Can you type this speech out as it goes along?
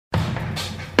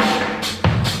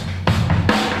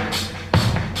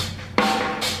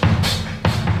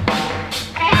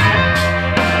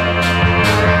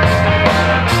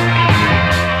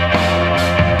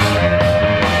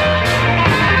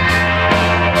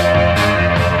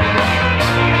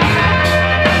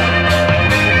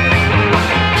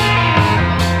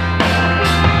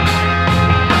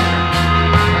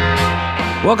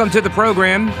Welcome to the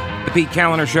program, The Pete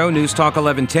Callender Show, News Talk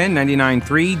 1110,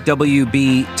 99.3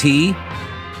 WBT.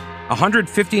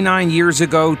 159 years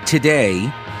ago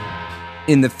today,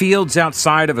 in the fields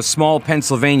outside of a small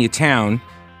Pennsylvania town,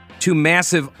 two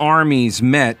massive armies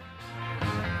met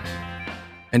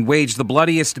and waged the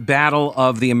bloodiest battle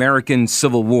of the American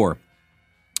Civil War.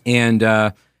 And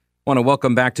I want to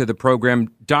welcome back to the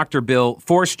program Dr. Bill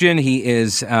Forstchen. He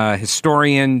is a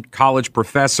historian, college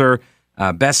professor,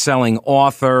 best-selling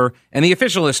author, and the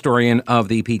official historian of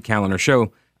the Pete Callender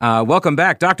Show. Welcome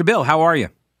back. Dr. Bill, how are you?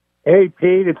 Hey,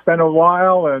 Pete, it's been a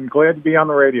while, and glad to be on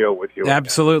the radio with you.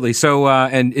 Absolutely. So,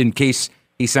 and in case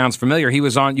he sounds familiar, you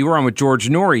were on with George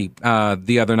Norrie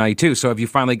the other night, too. So have you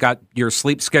finally got your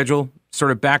sleep schedule sort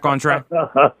of back on track?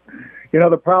 You know,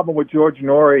 the problem with George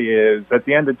Norrie is at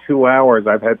the end of 2 hours,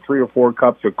 I've had 3 or 4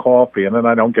 cups of coffee, and then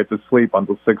I don't get to sleep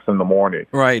until 6 in the morning.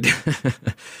 Right.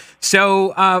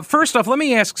 So first off, let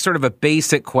me ask sort of a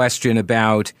basic question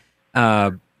about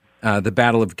the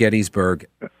Battle of Gettysburg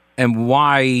and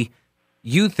why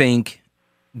you think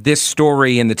this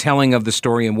story and the telling of the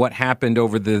story and what happened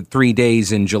over the 3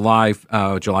 days in July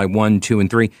 1, 2, and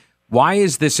 3, why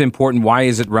is this important? Why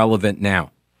is it relevant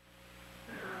now?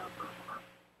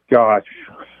 Gosh,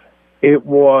 it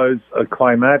was a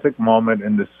climactic moment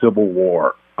in the Civil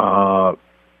War.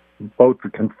 Both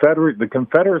the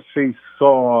Confederacy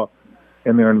saw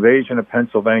in their invasion of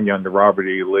Pennsylvania under Robert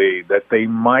E. Lee that they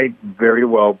might very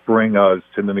well bring us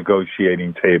to the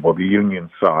negotiating table, the Union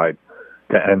side,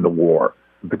 to end the war,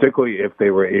 particularly if they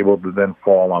were able to then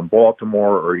fall on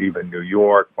Baltimore or even New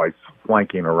York by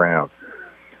flanking around.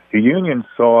 The Union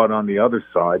saw it on the other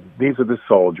side. These are the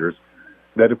soldiers,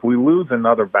 that if we lose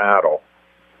another battle,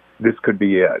 this could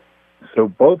be it. So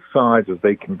both sides, as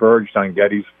they converged on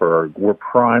Gettysburg, were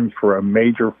primed for a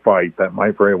major fight that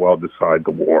might very well decide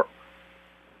the war.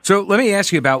 So let me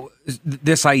ask you about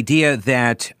this idea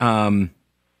that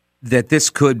that this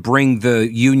could bring the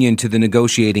Union to the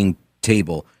negotiating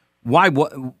table. Why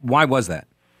was that?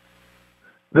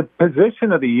 The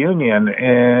position of the Union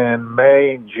in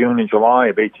May, June, and July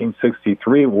of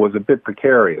 1863 was a bit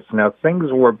precarious. Now,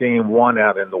 things were being won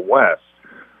out in the West,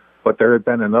 but there had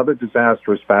been another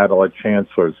disastrous battle at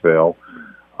Chancellorsville.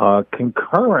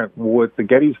 Concurrent with the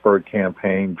Gettysburg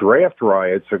campaign, draft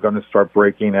riots are going to start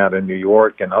breaking out in New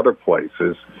York and other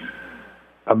places.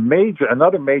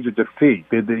 Another major defeat.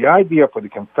 The idea for the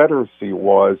Confederacy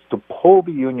was to pull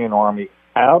the Union Army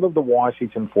out of the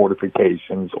Washington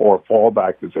fortifications or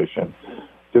fallback position,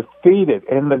 defeat it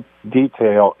in the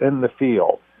detail in the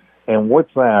field. And with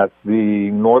that, the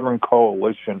Northern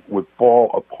coalition would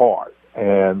fall apart,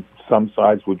 and some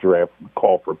sides would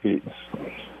call for peace.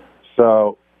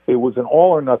 So it was an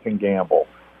all-or-nothing gamble.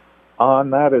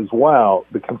 On that as well,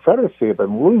 the Confederacy had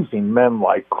been losing men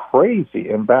like crazy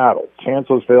in battle.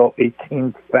 Chancellorsville,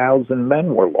 18,000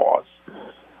 men were lost.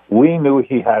 We knew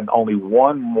he had only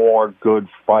one more good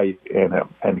fight in him,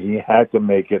 and he had to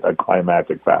make it a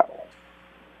climactic battle.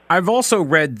 I've also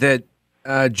read that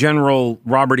General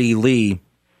Robert E. Lee,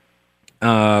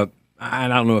 I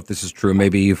don't know if this is true,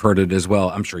 maybe you've heard it as well,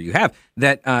 I'm sure you have,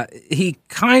 that he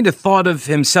kind of thought of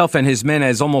himself and his men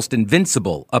as almost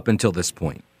invincible up until this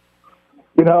point.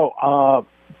 You know,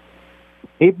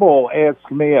 people ask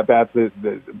me about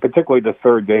particularly the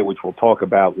third day, which we'll talk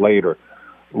about later.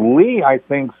 Lee, I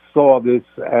think, saw this,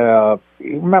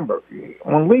 remember,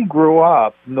 when Lee grew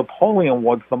up, Napoleon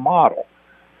was the model.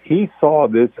 He saw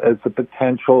this as the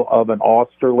potential of an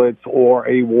Austerlitz or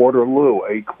a Waterloo,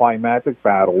 a climactic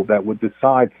battle that would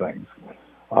decide things.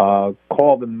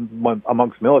 Called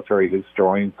amongst military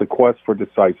historians the quest for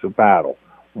decisive battle.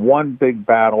 One big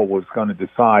battle was going to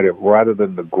decide it rather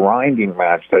than the grinding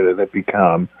match that it had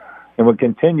become, and would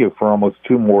continue for almost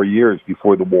 2 more years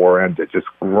before the war ended, just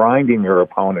grinding your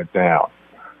opponent down.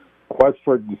 Quest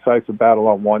for a decisive battle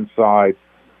on one side,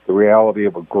 the reality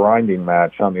of a grinding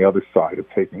match on the other side of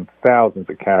taking thousands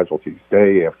of casualties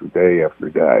day after day after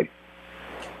day.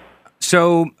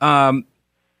 So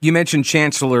you mentioned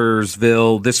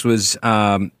Chancellorsville. This was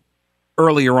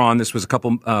earlier on. This was a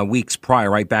couple weeks prior,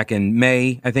 right? Back in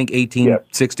May, I think,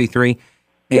 1863.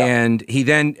 Yes. And he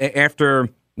then, after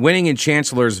winning in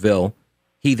Chancellorsville,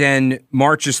 he then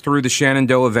marches through the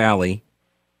Shenandoah Valley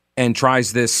and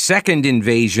tries this second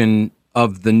invasion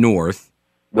of the North.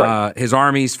 Right. His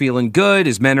army's feeling good.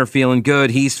 His men are feeling good.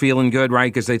 He's feeling good,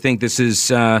 right? Because they think this is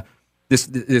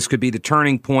this could be the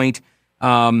turning point.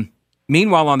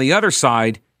 Meanwhile, on the other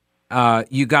side,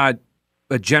 you got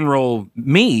a General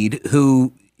Meade,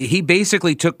 who he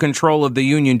basically took control of the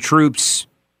Union troops,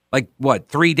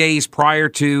 3 days prior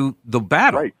to the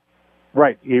battle. Right.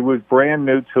 Right. He was brand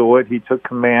new to it. He took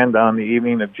command on the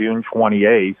evening of June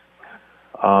 28th.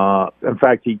 In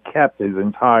fact, he kept his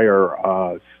entire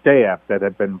staff that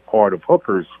had been part of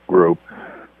Hooker's group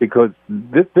because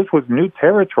this was new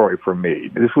territory for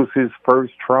Meade. This was his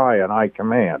first try on high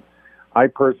command. I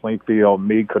personally feel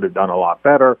Meade could have done a lot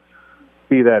better.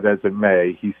 Be that as it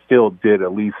may, he still did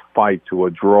at least fight to a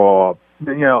draw,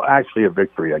 actually a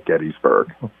victory at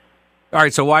Gettysburg. All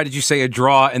right, so why did you say a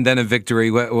draw and then a victory?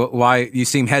 Why you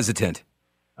seem hesitant?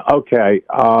 Okay.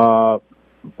 Boy,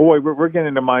 we're getting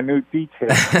into minute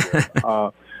details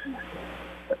here.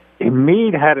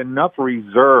 Meade had enough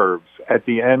reserves at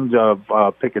the end of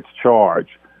Pickett's charge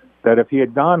that if he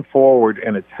had gone forward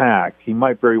and attacked, he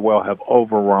might very well have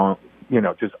overwhelmed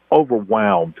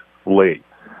Lee.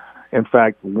 In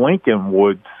fact, Lincoln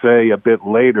would say a bit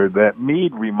later that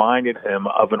Meade reminded him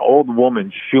of an old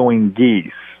woman shoeing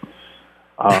geese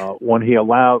when he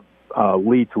allowed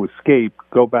Lee to escape,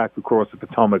 go back across the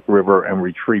Potomac River, and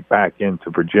retreat back into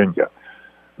Virginia.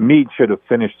 Meade should have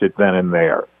finished it then and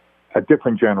there. A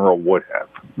different general would have.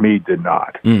 Meade did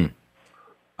not.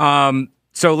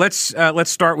 So let's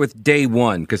start with day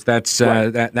one because that's right.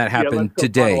 that happened let's go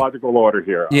today. Chronological order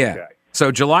here. Yeah. Okay.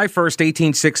 So July 1st,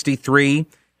 1863.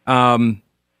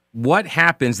 What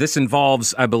happens? This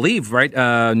involves, I believe, right,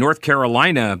 North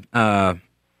Carolina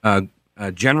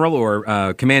general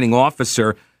or commanding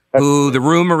officer, who the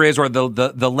rumor is, or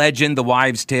the legend, the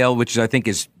wives' tale, which I think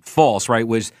is false, right,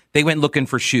 was they went looking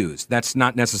for shoes. That's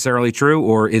not necessarily true,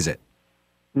 or is it?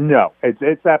 No,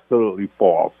 it's absolutely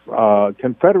false.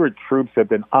 Confederate troops have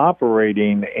been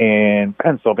operating in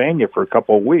Pennsylvania for a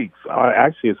couple of weeks,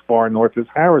 actually as far north as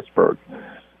Harrisburg.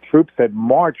 Troops had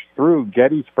marched through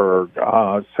Gettysburg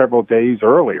several days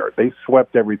earlier. They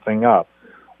swept everything up.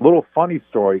 Little funny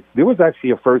story, there was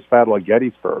actually a first battle at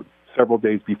Gettysburg several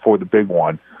days before the big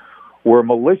one, where a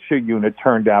militia unit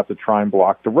turned out to try and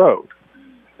block the road.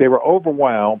 They were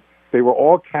overwhelmed. They were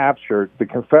all captured. The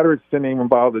Confederates didn't even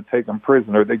bother to take them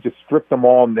prisoner. They just stripped them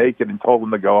all naked and told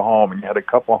them to go home, and you had a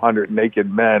couple hundred naked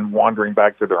men wandering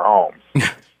back to their homes.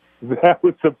 That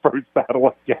was the first battle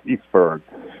at Gettysburg.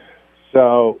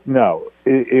 So, no,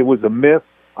 it was a myth.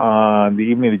 On the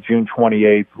evening of June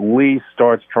 28th, Lee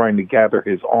starts trying to gather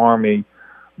his army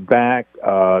back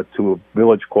to a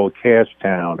village called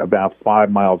Cashtown, about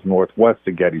 5 miles northwest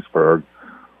of Gettysburg.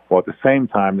 While at the same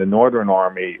time, the Northern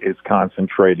Army is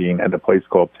concentrating at a place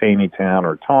called Taneytown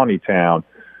or Tawnytown,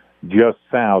 just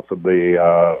south of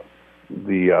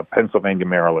the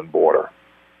Pennsylvania-Maryland border.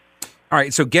 All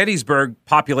right, so Gettysburg,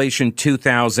 population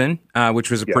 2,000, which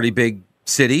was a pretty big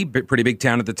city, pretty big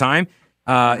town at the time.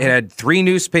 It had 3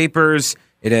 newspapers.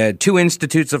 It had 2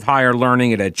 institutes of higher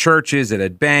learning. It had churches. It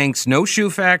had banks. No shoe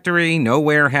factory. No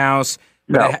warehouse.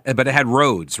 But it had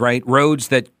roads, right? Roads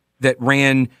that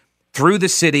ran through the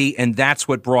city, and that's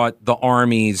what brought the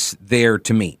armies there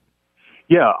to meet.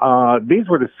 Yeah, these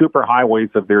were the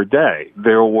superhighways of their day.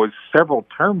 There was several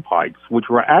turnpikes, which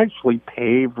were actually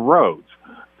paved roads,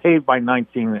 paved by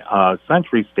 19th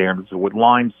century standards with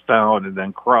limestone and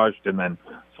then crushed and then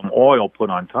some oil put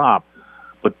on top.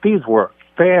 But these were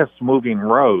fast-moving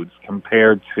roads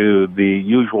compared to the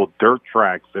usual dirt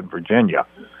tracks in Virginia.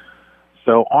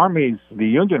 So the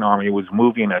Union Army was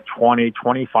moving at 20,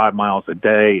 25 miles a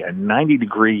day and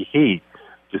 90-degree heat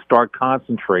to start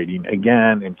concentrating,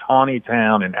 again, in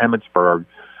Tawnytown and Emmitsburg,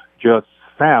 just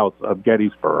south of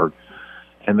Gettysburg.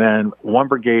 And then one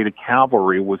brigade of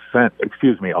cavalry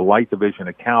a light division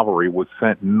of cavalry was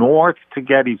sent north to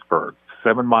Gettysburg,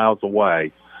 7 miles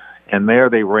away. And there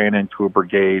they ran into a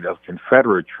brigade of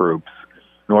Confederate troops,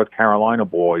 North Carolina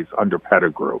boys, under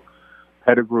Pettigrew.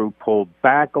 Pettigrew pulled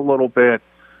back a little bit.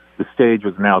 The stage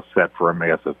was now set for a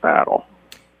massive battle.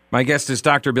 My guest is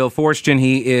Dr. Bill Forstchen.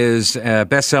 He is a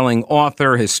best-selling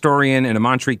author, historian, and a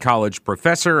Montreat College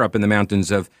professor up in the mountains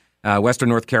of western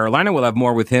North Carolina. We'll have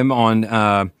more with him on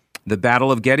the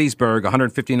Battle of Gettysburg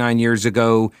 159 years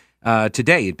ago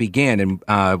today. It began, and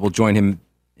we'll join him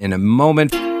in a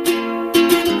moment.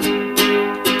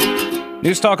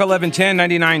 News Talk 1110,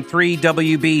 99.3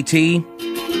 WBT.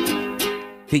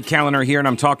 Pete Callender here, and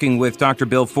I'm talking with Dr.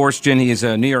 Bill Forstchen. He is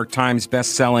a New York Times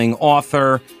best-selling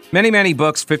author. Many, many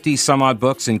books, 50-some-odd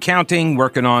books and counting,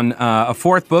 working on a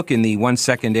 4th book in the 1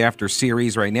 Second After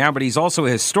series right now. But he's also a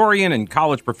historian and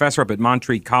college professor up at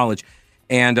Montreat College.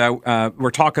 And we're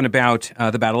talking about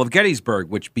the Battle of Gettysburg,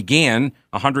 which began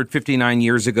 159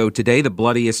 years ago today, the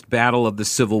bloodiest battle of the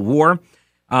Civil War.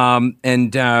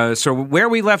 So where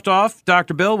we left off,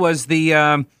 Dr. Bill, was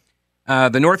the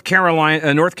North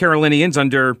Carolinians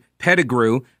under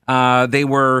Pettigrew. They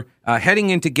were heading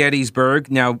into Gettysburg.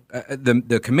 Now,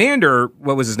 the commander,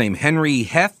 what was his name? Henry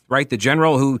Heth, right? The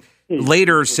general who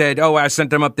later said, "Oh, I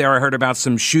sent them up there. I heard about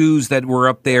some shoes that were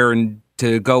up there and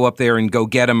to go up there and go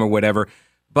get them or whatever."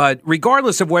 But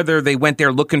regardless of whether they went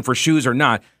there looking for shoes or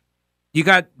not, you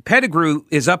got Pettigrew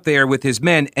is up there with his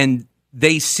men, and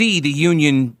they see the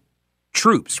Union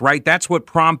troops, right? That's what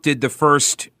prompted the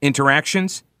first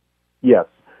interactions? Yes.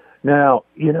 Now,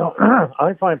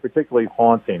 I find particularly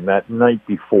haunting that night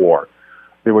before,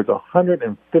 there was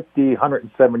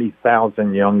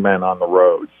 170,000 young men on the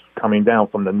roads coming down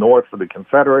from the north for the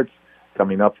Confederates,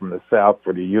 coming up from the south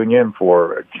for the Union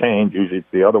for a change. Usually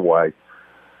it's the other way.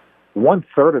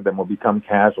 1/3 of them will become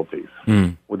casualties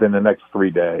within the next 3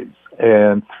 days.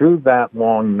 And through that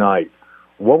long night,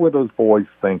 what were those boys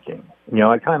thinking?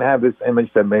 I kind of have this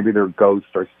image that maybe their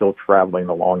ghosts are still traveling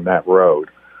along that road.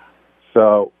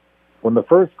 So when the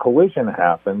first collision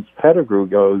happens, Pettigrew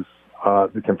goes,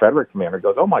 the Confederate commander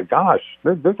goes, "Oh my gosh,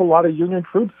 there's a lot of Union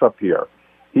troops up here."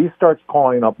 He starts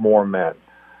calling up more men.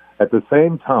 At the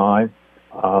same time,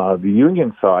 the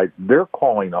Union side, they're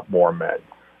calling up more men.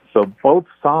 So both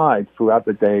sides throughout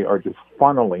the day are just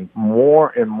funneling more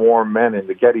and more men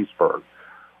into Gettysburg.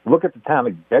 Look at the town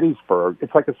of Gettysburg.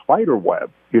 It's like a spider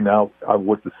web,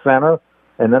 with the center,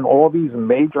 and then all these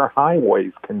major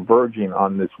highways converging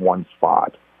on this one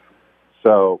spot.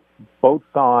 So both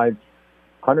sides,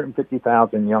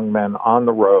 150,000 young men on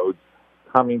the roads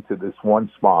coming to this one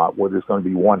spot where there's going to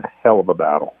be one hell of a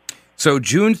battle. So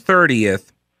June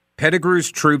 30th, Pettigrew's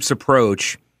troops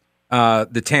approach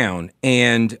the town,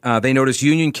 and they notice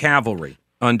Union cavalry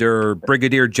under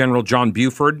Brigadier General John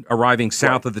Buford arriving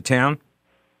south of the town.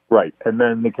 Right. And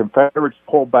then the Confederates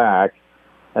pull back,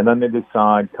 and then they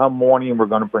decide, come morning, we're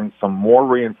going to bring some more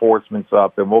reinforcements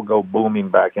up, and we'll go booming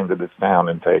back into this town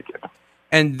and take it.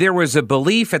 And there was a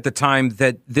belief at the time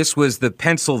that this was the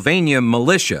Pennsylvania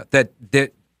militia, that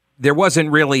there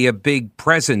wasn't really a big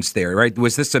presence there, right?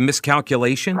 Was this a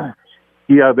miscalculation?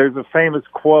 Yeah, there's a famous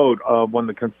quote of when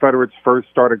the Confederates first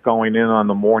started going in on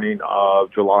the morning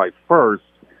of July 1st,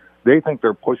 they think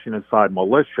they're pushing aside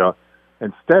militia.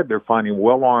 Instead, they're finding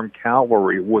well-armed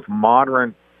cavalry with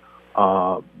modern,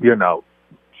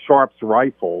 Sharps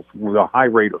rifles with a high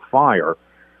rate of fire.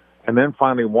 And then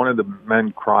finally one of the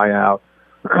men cry out,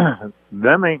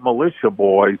 "Them ain't militia,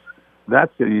 boys.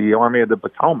 That's the Army of the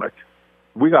Potomac.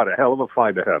 We got a hell of a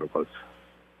fight ahead of us."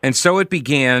 And so it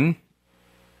began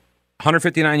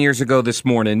 159 years ago this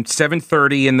morning.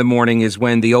 7:30 in the morning is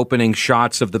when the opening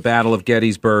shots of the Battle of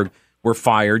Gettysburg were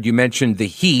fired. You mentioned the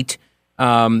heat.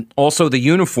 Also the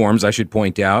uniforms, I should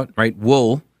point out, right?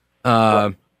 Wool.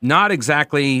 Not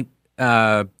exactly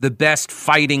the best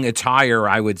fighting attire,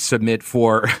 I would submit,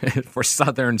 for for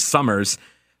southern summers.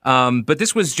 But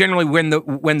this was generally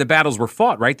when the battles were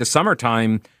fought, right? The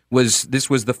summertime was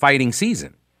the fighting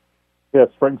season. Yeah,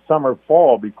 spring, summer,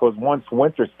 fall, because once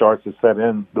winter starts to set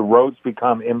in, the roads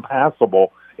become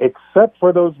impassable, except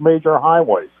for those major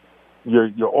highways.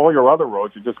 All your other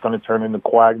roads are just going to turn into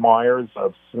quagmires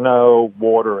of snow,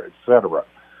 water, etc.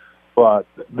 But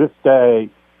this day,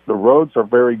 the roads are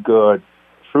very good.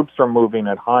 Troops are moving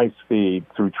at high speed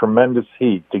through tremendous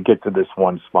heat to get to this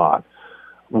one spot.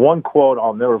 One quote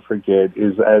I'll never forget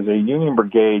is, as a Union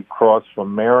brigade crossed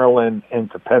from Maryland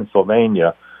into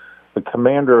Pennsylvania, the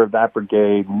commander of that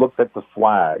brigade looked at the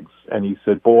flags and he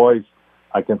said, "Boys,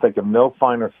 I can think of no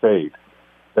finer fate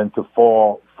than to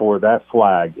fall for that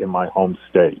flag in my home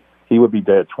state." He would be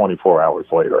dead 24 hours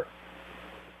later.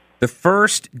 The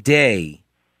first day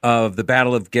of the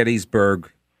Battle of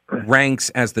Gettysburg ranks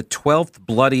as the 12th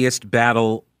bloodiest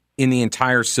battle in the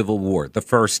entire Civil War. The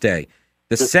first day.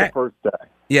 The first day.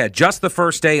 Yeah, just the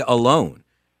first day alone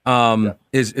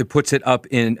it puts it up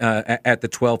in at the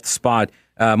 12th spot.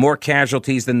 More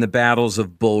casualties than the battles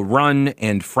of Bull Run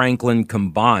and Franklin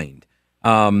combined.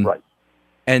 Right.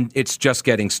 And it's just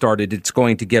getting started. It's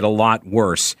going to get a lot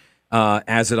worse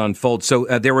as it unfolds. So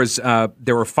there was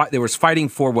fighting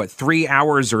for 3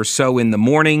 hours or so in the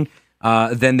morning.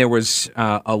 Then there was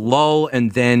a lull,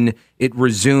 and then it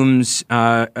resumes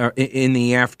in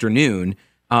the afternoon.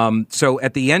 So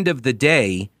at the end of the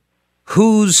day,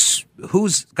 who's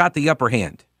got the upper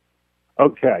hand?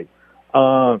 Okay.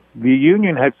 The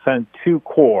Union had sent 2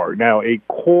 corps. Now, a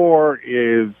corps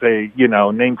is a,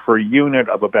 named for a unit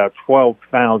of about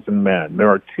 12,000 men. There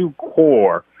are 2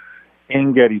 corps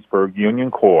in Gettysburg,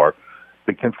 Union Corps.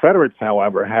 The Confederates,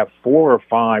 however, have 4 or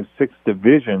 5, 6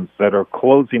 divisions that are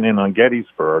closing in on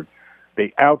Gettysburg.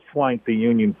 They outflank the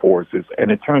Union forces, and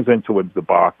it turns into a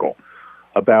debacle.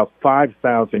 About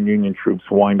 5,000 Union troops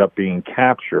wind up being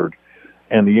captured,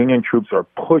 and the Union troops are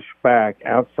pushed back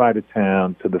outside of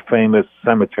town to the famous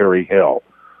Cemetery Hill.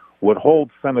 What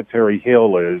holds Cemetery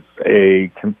Hill is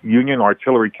a Union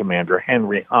artillery commander,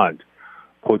 Henry Hunt,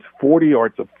 puts 40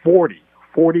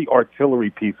 artillery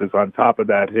pieces on top of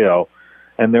that hill,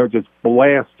 and they're just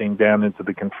blasting down into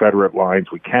the Confederate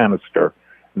lines with canister.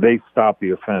 They stop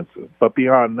the offensive. But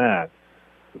beyond that,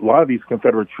 a lot of these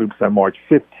Confederate troops that marched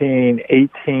 15,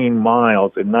 18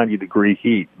 miles in 90-degree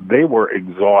heat, they were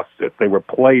exhausted. They were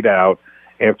played out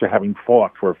after having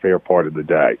fought for a fair part of the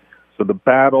day. So the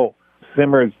battle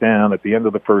simmers down at the end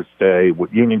of the first day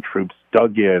with Union troops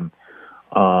dug in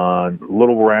on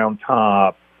Little Round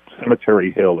Top,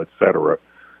 Cemetery Hill, etc.,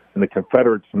 and the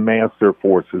Confederates massed their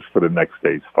forces for the next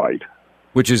day's fight.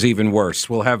 Which is even worse.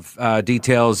 We'll have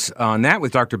details on that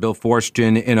with Dr. Bill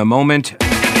Forstchen in a moment.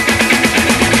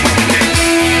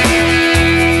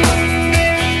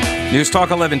 News Talk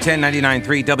 1110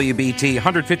 99.3 WBT.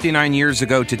 159 years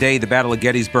ago today, the Battle of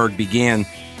Gettysburg began.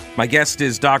 My guest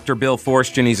is Dr. Bill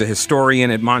Forstchen. He's a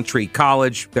historian at Montreat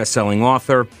College, best-selling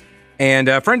author, and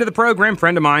a friend of the program,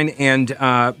 friend of mine. And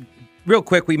real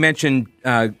quick, we mentioned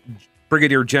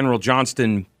Brigadier General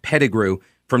Johnston Pettigrew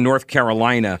from North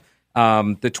Carolina.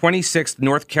 The 26th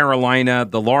North Carolina,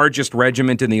 the largest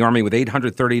regiment in the Army with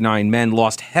 839 men,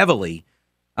 lost heavily,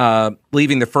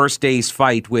 leaving the first day's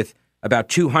fight with about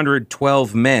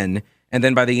 212 men. And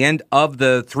then by the end of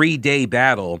the three-day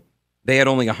battle, they had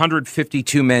only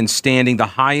 152 men standing, the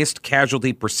highest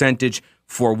casualty percentage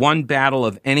for one battle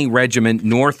of any regiment,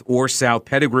 North or South.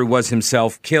 Pettigrew was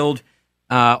himself killed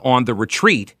on the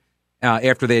retreat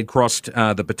after they had crossed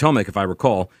the Potomac, if I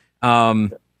recall.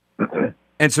 And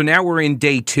so now we're in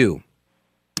day two.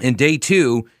 In day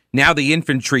two, now the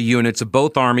infantry units of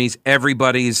both armies,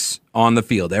 everybody's on the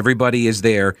field. Everybody is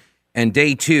there. And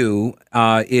day two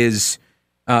is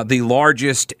the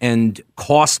largest and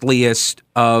costliest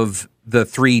of the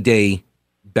three-day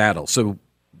battle. So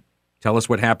tell us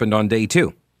what happened on day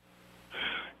two.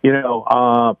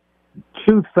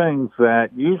 Two things that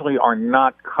usually are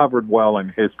not covered well in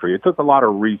history. It took a lot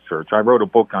of research. I wrote a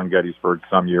book on Gettysburg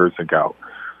some years ago.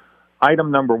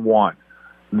 Item number one,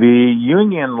 the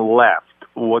Union left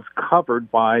was covered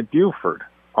by Buford,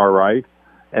 all right?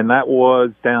 And that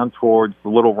was down towards the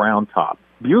Little Round Top.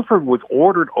 Buford was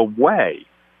ordered away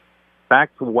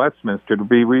back to Westminster to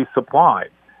be resupplied.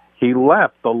 He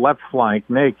left the left flank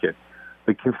naked.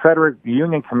 The Confederate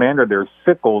Union commander there,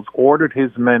 Sickles, ordered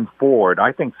his men forward.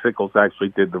 I think Sickles actually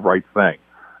did the right thing.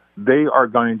 They are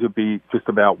going to be just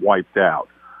about wiped out.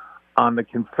 On the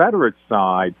Confederate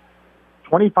side,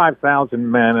 25,000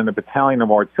 men and a battalion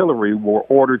of artillery were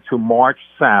ordered to march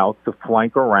south to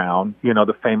flank around,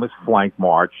 the famous flank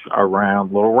march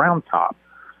around Little Round Top.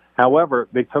 However,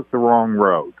 they took the wrong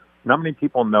road. Not many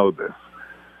people know this.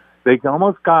 They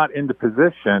almost got into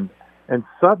position, and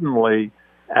suddenly,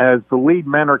 as the lead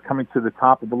men are coming to the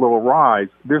top of the little rise,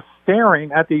 they're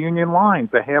staring at the Union lines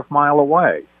a half mile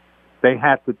away. They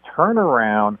had to turn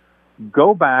around,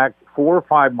 go back 4 or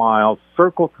 5 miles,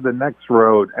 circle to the next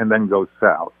road, and then go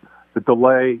south. The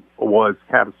delay was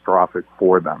catastrophic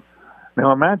for them.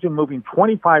 Now imagine moving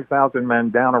 25,000 men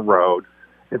down a road.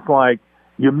 It's like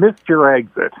you missed your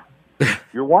exit.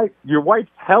 Your wife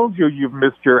tells you you've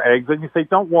missed your exit, and you say,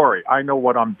 "Don't worry, I know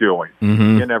what I'm doing."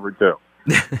 Mm-hmm. You never do.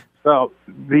 So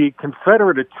the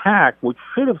Confederate attack, which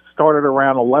should have started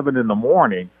around 11 in the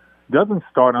morning, doesn't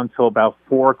start until about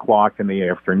 4 o'clock in the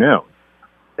afternoon.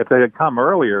 If they had come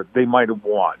earlier, they might have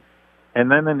won.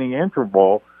 And then in the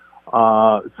interval,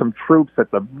 some troops at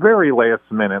the very last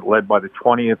minute, led by the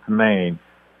 20th Maine,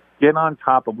 get on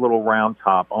top of Little Round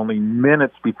Top only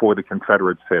minutes before the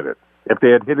Confederates hit it. If they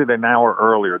had hit it an hour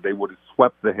earlier, they would have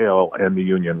swept the hill and the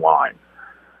Union line.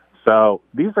 So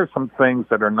these are some things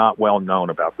that are not well known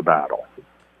about the battle.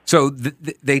 So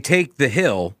they take the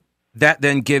hill. That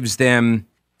then gives them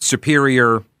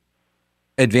superior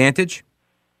advantage?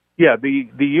 Yeah, the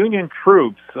Union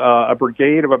troops, a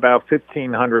brigade of about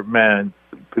 1,500 men,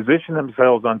 position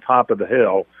themselves on top of the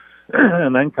hill,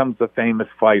 and then comes the famous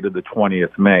fight of the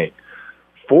 20th Maine.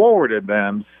 Forward of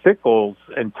them, Sickles'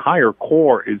 entire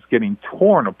corps is getting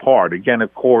torn apart. Again, a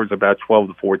corps is about 12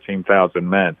 to 14,000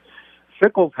 men.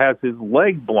 Sickles has his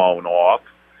leg blown off.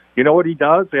 You know what he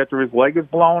does after his leg is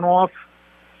blown off?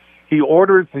 He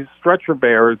orders his stretcher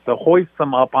bearers to hoist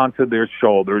them up onto their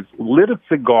shoulders, lit a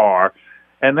cigar,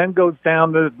 and then goes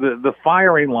down the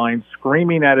firing line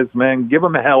screaming at his men, "Give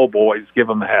them hell, boys, give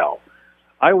them hell."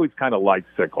 I always kind of liked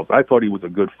Sickles. I thought he was a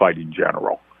good fighting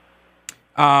general.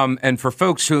 And for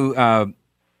folks who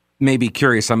may be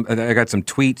curious, I got some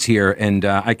tweets here, and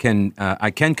I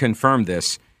can confirm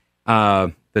this,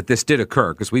 that this did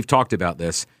occur, because we've talked about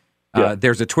this.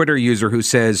 There's a Twitter user who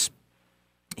says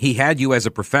he had you as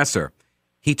a professor.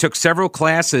 He took several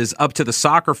classes up to the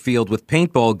soccer field with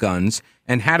paintball guns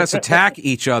and had us attack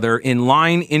each other in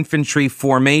line infantry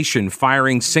formation,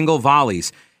 firing single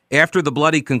volleys. After the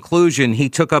bloody conclusion, he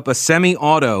took up a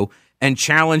semi-auto and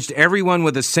challenged everyone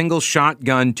with a single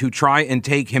shotgun to try and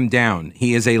take him down.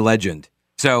 He is a legend.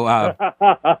 So,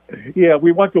 yeah,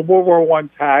 we went to World War I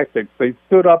tactics. They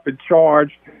stood up and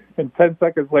charged, and 10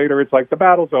 seconds later, it's like, the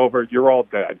battle's over. You're all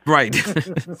dead. Right.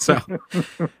 So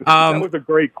that was a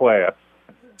great class.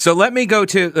 So let me go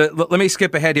to let me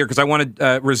skip ahead here because I want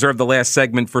to reserve the last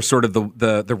segment for sort of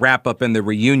the wrap up and the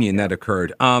reunion that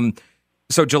occurred.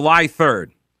 So July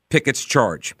 3rd, Pickett's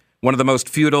charge, one of the most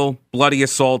futile, bloody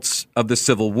assaults of the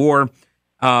Civil War.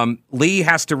 Lee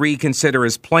has to reconsider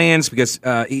his plans because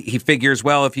he figures,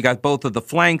 well, if you got both of the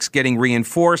flanks getting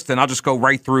reinforced, then I'll just go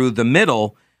right through the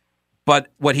middle.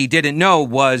 But what he didn't know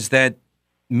was that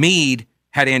Meade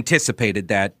had anticipated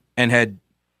that and had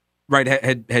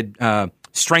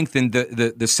strengthened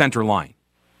the center line.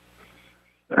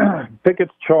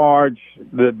 Pickett's charge,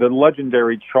 the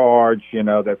legendary charge,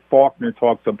 that Faulkner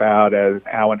talks about as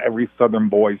how in every Southern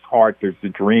boy's heart there's a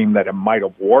dream that it might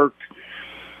have worked.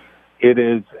 It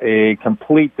is a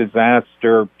complete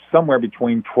disaster. Somewhere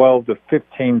between 12 to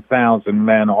 15,000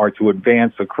 men are to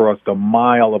advance across a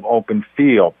mile of open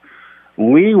field.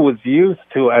 Lee was used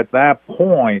to, at that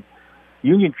point,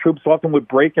 Union troops often would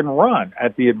break and run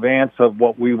at the advance of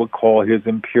what we would call his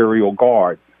Imperial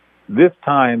Guard. This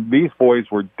time, these boys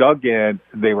were dug in.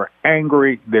 They were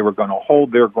angry. They were going to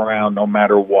hold their ground no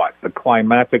matter what. The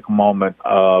climactic moment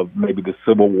of maybe the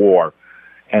Civil War.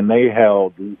 And they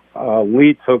held.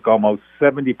 Lee took almost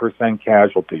 70%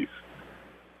 casualties.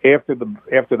 After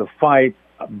the fight,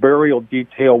 a burial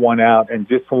detail went out, and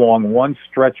just along one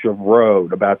stretch of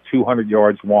road, about 200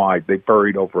 yards wide, they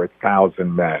buried over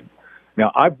 1,000 men.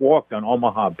 Now, I've walked on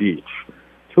Omaha Beach,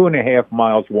 2.5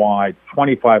 miles wide,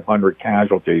 2,500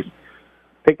 casualties.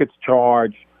 Pickett's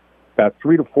charge, about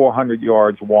 300 to 400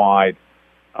 yards wide,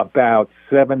 about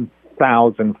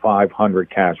 7,500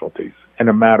 casualties in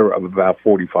a matter of about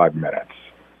 45 minutes.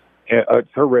 It's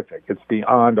horrific. It's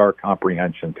beyond our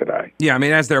comprehension today. Yeah, I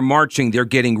mean, as they're marching, they're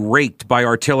getting raked by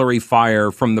artillery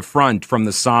fire from the front, from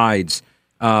the sides.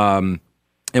 And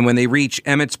when they reach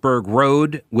Emmetsburg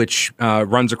Road, which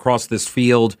runs across this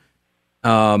field,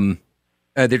 they're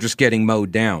just getting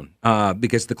mowed down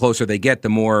because the closer they get, the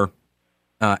more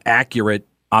accurate,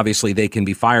 obviously, they can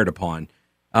be fired upon.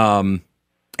 And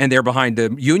they're behind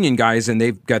the Union guys, and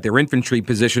they've got their infantry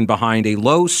positioned behind a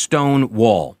low stone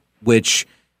wall, which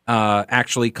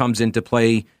actually comes into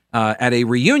play at a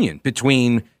reunion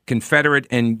between Confederate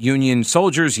and Union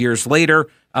soldiers years later.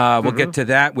 We'll get to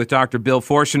that with Dr. Bill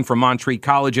Forstchen from Montreat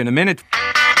College in a minute.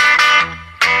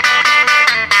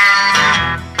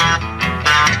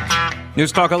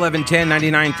 News Talk 1110,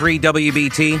 99.3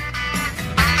 WBT.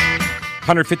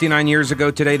 159 years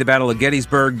ago today, the Battle of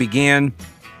Gettysburg began.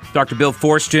 Dr. Bill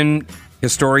Forstchen,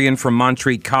 historian from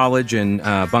Montreat College in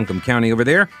Buncombe County over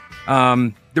there.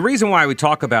 The reason why we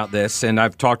talk about this, and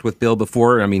I've talked with Bill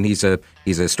before, I mean, he's a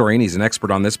historian, he's an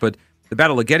expert on this, but the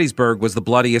Battle of Gettysburg was the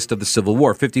bloodiest of the Civil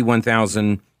War.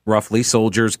 51,000, roughly,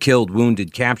 soldiers killed,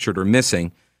 wounded, captured, or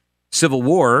missing. Civil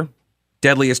War,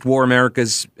 deadliest war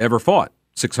America's ever fought.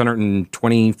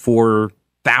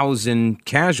 624,000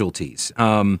 casualties.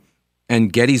 And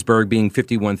Gettysburg being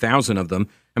 51,000 of them.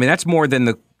 I mean, that's more than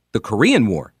the Korean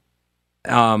War.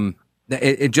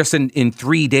 Just in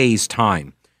 3 days'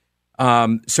 time.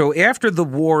 So after the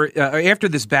war, after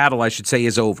this battle, I should say,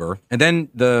 is over, and then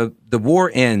the war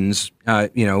ends,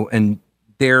 and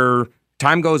their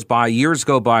time goes by, years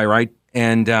go by, right?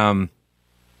 And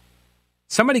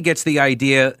somebody gets the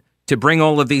idea to bring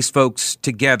all of these folks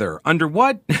together. Under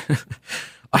what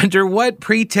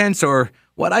pretense or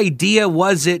what idea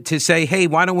was it to say, hey,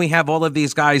 why don't we have all of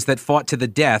these guys that fought to the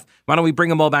death? Why don't we bring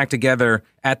them all back together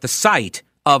at the site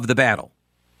of the battle?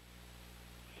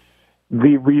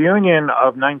 The reunion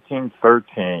of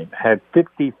 1913 had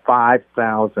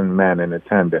 55,000 men in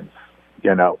attendance,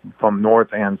 from north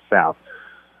and south.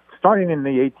 Starting in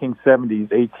the 1870s,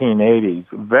 1880s,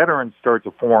 veterans started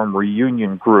to form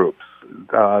reunion groups.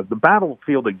 The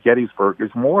battlefield at Gettysburg is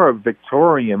more a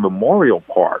Victorian memorial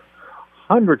park.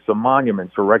 Hundreds of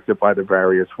monuments erected by the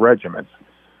various regiments.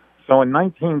 So in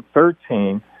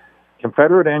 1913,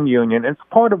 Confederate and Union, it's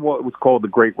part of what was called the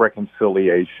Great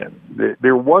Reconciliation.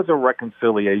 There was a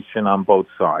reconciliation on both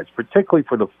sides, particularly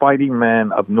for the fighting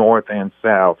men of North and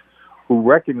South who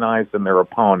recognized in their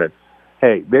opponent,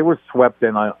 hey, they were swept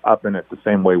up in it the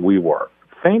same way we were.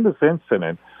 Famous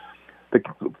incident, The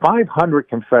 500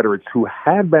 Confederates who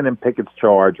had been in Pickett's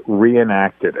charge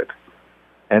reenacted it.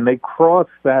 And they crossed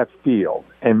that field,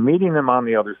 and meeting them on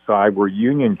the other side were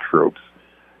Union troops.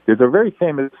 There's a very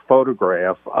famous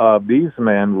photograph of these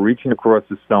men reaching across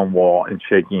the stone wall and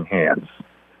shaking hands.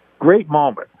 Great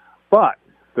moment. But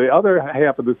the other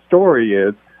half of the story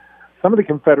is some of the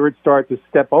Confederates started to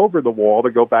step over the wall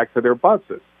to go back to their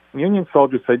buses. Union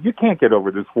soldiers said, "You can't get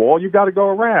over this wall. You got to go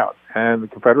around." And the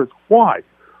Confederates, "Why?"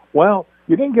 "Well,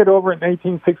 you didn't get over it in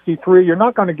 1863. You're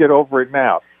not going to get over it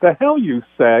now." "The hell you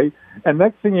say?" And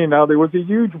next thing you know, there was a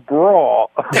huge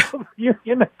brawl of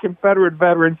Union and Confederate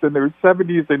veterans in their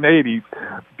 70s and 80s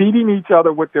beating each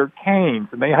other with their canes,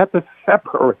 and they had to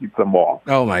separate them all.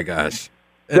 Oh, my gosh.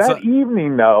 That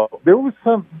evening, though, there was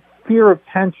some fear of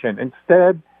tension.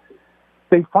 Instead,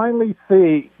 they finally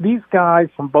see these guys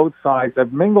from both sides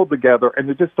have mingled together, and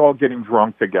they're just all getting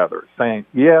drunk together, saying,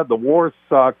 "Yeah, the war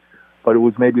sucked, but it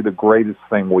was maybe the greatest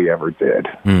thing we ever did."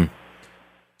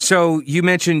 So you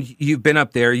mentioned you've been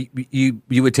up there. You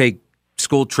would take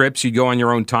school trips. You'd go on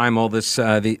your own time. All this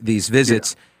these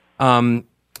visits. Yeah.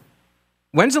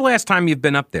 When's the last time you've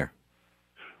been up there?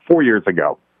 4 years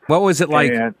ago. What was it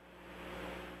like? And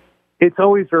it's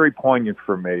always very poignant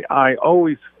for me. I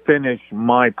always finish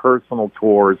my personal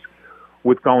tours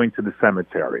with going to the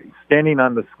cemetery, standing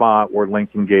on the spot where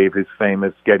Lincoln gave his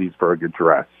famous Gettysburg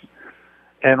Address.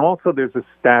 And also there's a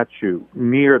statue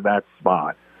near that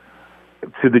spot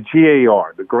to the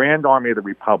GAR, the Grand Army of the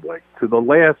Republic, to the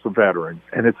last veterans.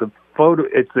 And it's a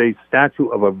statue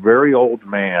of a very old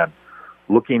man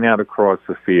looking out across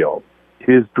the field,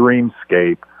 his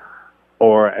dreamscape,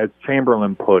 or as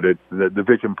Chamberlain put it, the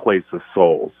vision place of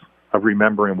souls, of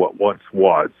remembering what once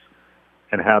was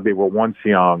and how they were once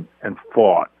young and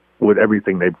fought with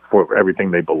everything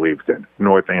they believed in,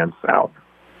 North and South.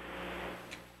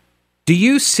 Do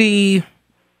you see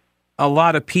a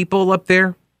lot of people up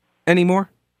there anymore?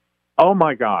 Oh,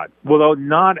 my God. Well,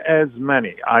 not as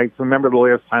many. I remember the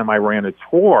last time I ran a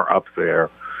tour up there,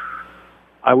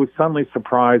 I was suddenly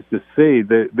surprised to see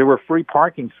that there were free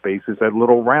parking spaces at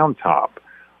Little Round Top.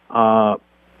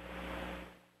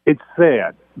 It's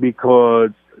sad because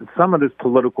some of this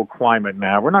political climate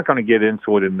now, we're not going to get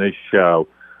into it in this show,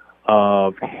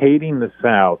 of hating the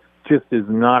South just is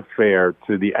not fair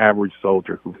to the average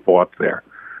soldier who fought there.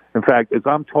 In fact, as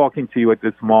I'm talking to you at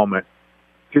this moment,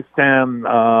 just down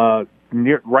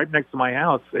right next to my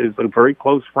house is a very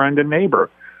close friend and neighbor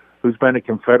who's been a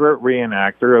Confederate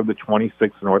reenactor of the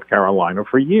 26th North Carolina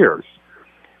for years.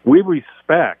 We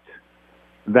respect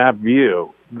that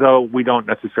view, though we don't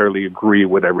necessarily agree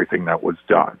with everything that was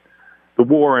done. The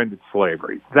war ended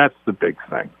slavery. That's the big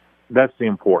thing. That's the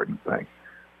important thing.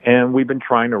 And we've been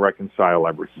trying to reconcile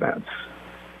ever since.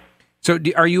 So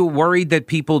are you worried that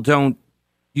people don't,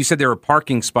 you said there are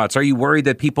parking spots, are you worried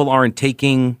that people aren't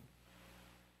taking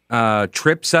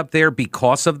trips up there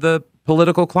because of the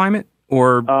political climate?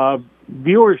 Or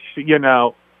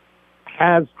viewership,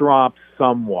 has dropped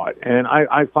somewhat, and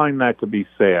I find that to be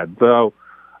sad. Though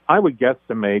I would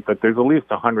guesstimate that there's at least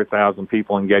 100,000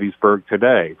 people in Gettysburg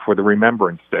today for the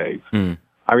Remembrance Days.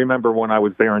 I remember when I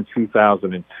was there in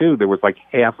 2002, there was like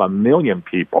 500,000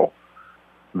 people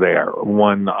there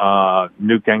when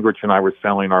Newt Gingrich and I were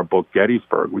selling our book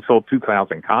Gettysburg. We sold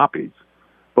 2,000 copies.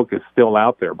 The book is still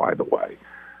out there, by the way.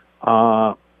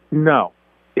 No.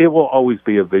 It will always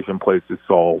be a vision place of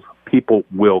souls. People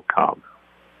will come.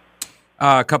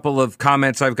 A couple of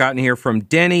comments I've gotten here from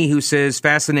Denny, who says,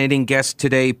 fascinating guest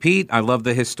today, Pete. I love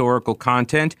the historical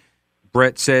content.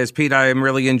 Brett says, Pete, I am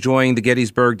really enjoying the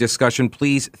Gettysburg discussion.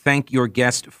 Please thank your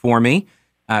guest for me.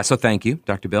 So thank you,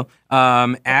 Dr. Bill.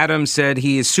 Adam said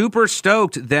he is super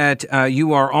stoked that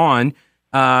you are on.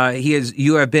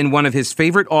 You have been one of his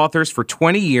favorite authors for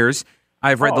 20 years.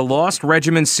 I've read the Lost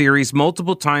Regiment series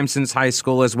multiple times since high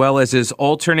school, as well as his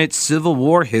alternate Civil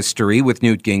War history with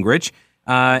Newt Gingrich.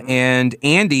 And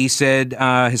Andy said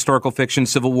historical fiction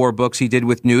Civil War books he did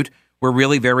with Newt were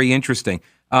really very interesting.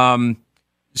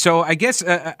 So I guess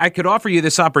I could offer you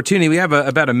this opportunity. We have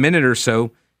about a minute or so.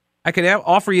 I could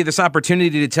offer you this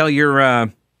opportunity to tell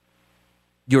your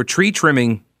tree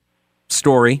trimming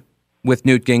story with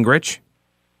Newt Gingrich.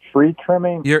 Tree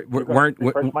trimming?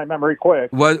 Refresh my memory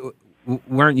quick.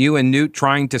 Weren't you and Newt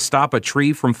trying to stop a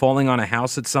tree from falling on a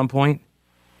house at some point?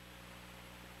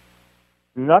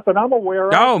 Not that I'm aware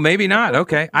of. Oh, maybe not.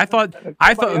 Okay. I thought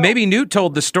maybe Newt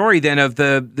told the story then of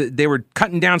they were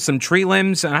cutting down some tree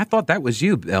limbs, and I thought that was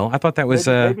you, Bill. I thought that was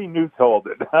maybe Newt told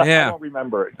it. Yeah. I don't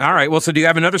remember it. All right. Well, so do you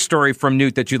have another story from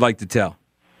Newt that you'd like to tell?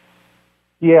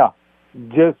 Yeah.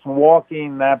 Just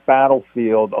walking that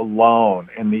battlefield alone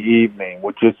in the evening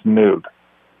with just Newt.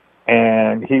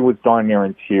 and he was darn near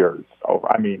in tears. Oh,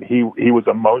 I mean, he was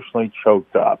emotionally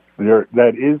choked up.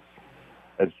 That is,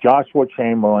 as Joshua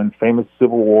Chamberlain, famous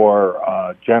Civil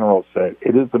War general, said,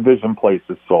 it is the vision place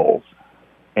of souls.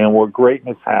 And where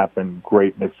greatness happened,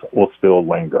 greatness will still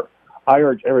linger. I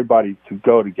urge everybody to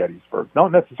go to Gettysburg.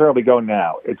 Don't necessarily go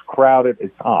now. It's crowded.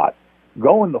 It's hot.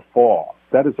 Go in the fall.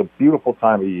 That is a beautiful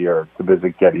time of year to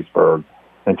visit Gettysburg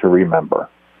and to remember.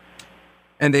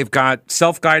 And they've got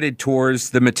self-guided tours,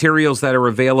 the materials that are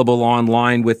available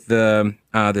online with the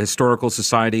Historical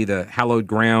Society, the Hallowed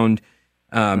Ground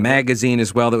magazine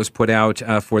as well that was put out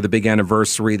for the big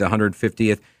anniversary, the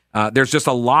 150th. There's just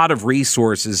a lot of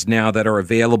resources now that are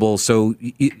available. So,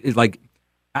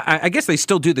 I guess they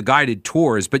still do the guided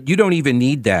tours, but you don't even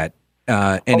need that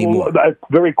anymore. A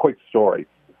very quick story.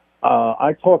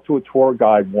 I talked to a tour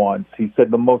guide once. He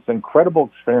said the most incredible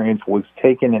experience was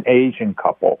taking an Asian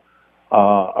couple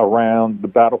around the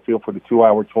battlefield for the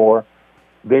 2-hour tour.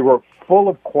 They were full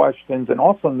of questions and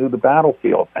also knew the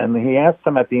battlefield. And he asked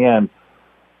them at the end,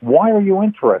 why are you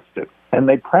interested? And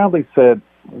they proudly said,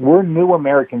 we're new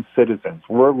American citizens.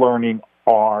 We're learning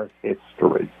our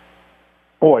history.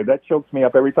 Boy, that chokes me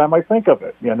up every time I think of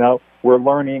it. We're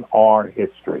learning our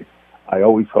history. I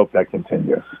always hope that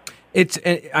continues.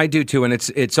 I do too, and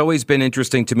it's always been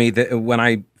interesting to me that when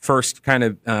I first kind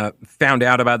of found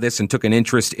out about this and took an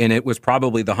interest in it was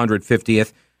probably the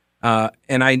 150th,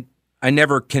 and I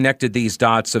never connected these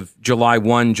dots of July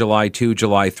 1, July 2,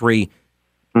 July 3,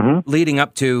 leading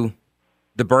up to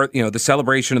the birth, the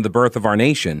celebration of the birth of our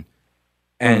nation,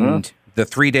 and the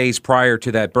 3 days prior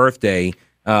to that birthday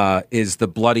is the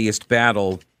bloodiest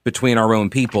battle between our own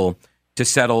people to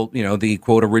settle, the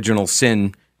quote original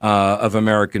sin of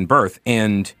American birth.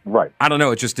 And right. I don't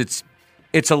know,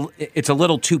 it's a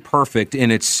little too perfect in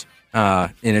its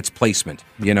placement,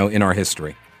 in our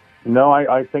history. No,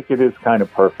 I think it is kind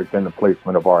of perfect in the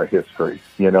placement of our history.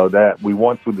 That we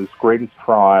went through this greatest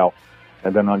trial,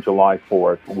 and then on July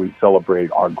 4th, we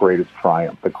celebrate our greatest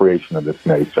triumph, the creation of this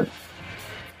nation.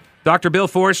 Dr. Bill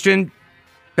Forstchen,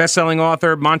 best-selling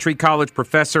author, Montreat College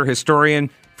professor, historian,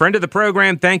 friend of the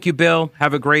program. Thank you, Bill.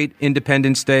 Have a great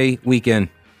Independence Day weekend.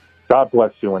 God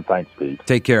bless you, and thanks, Pete.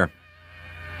 Take care.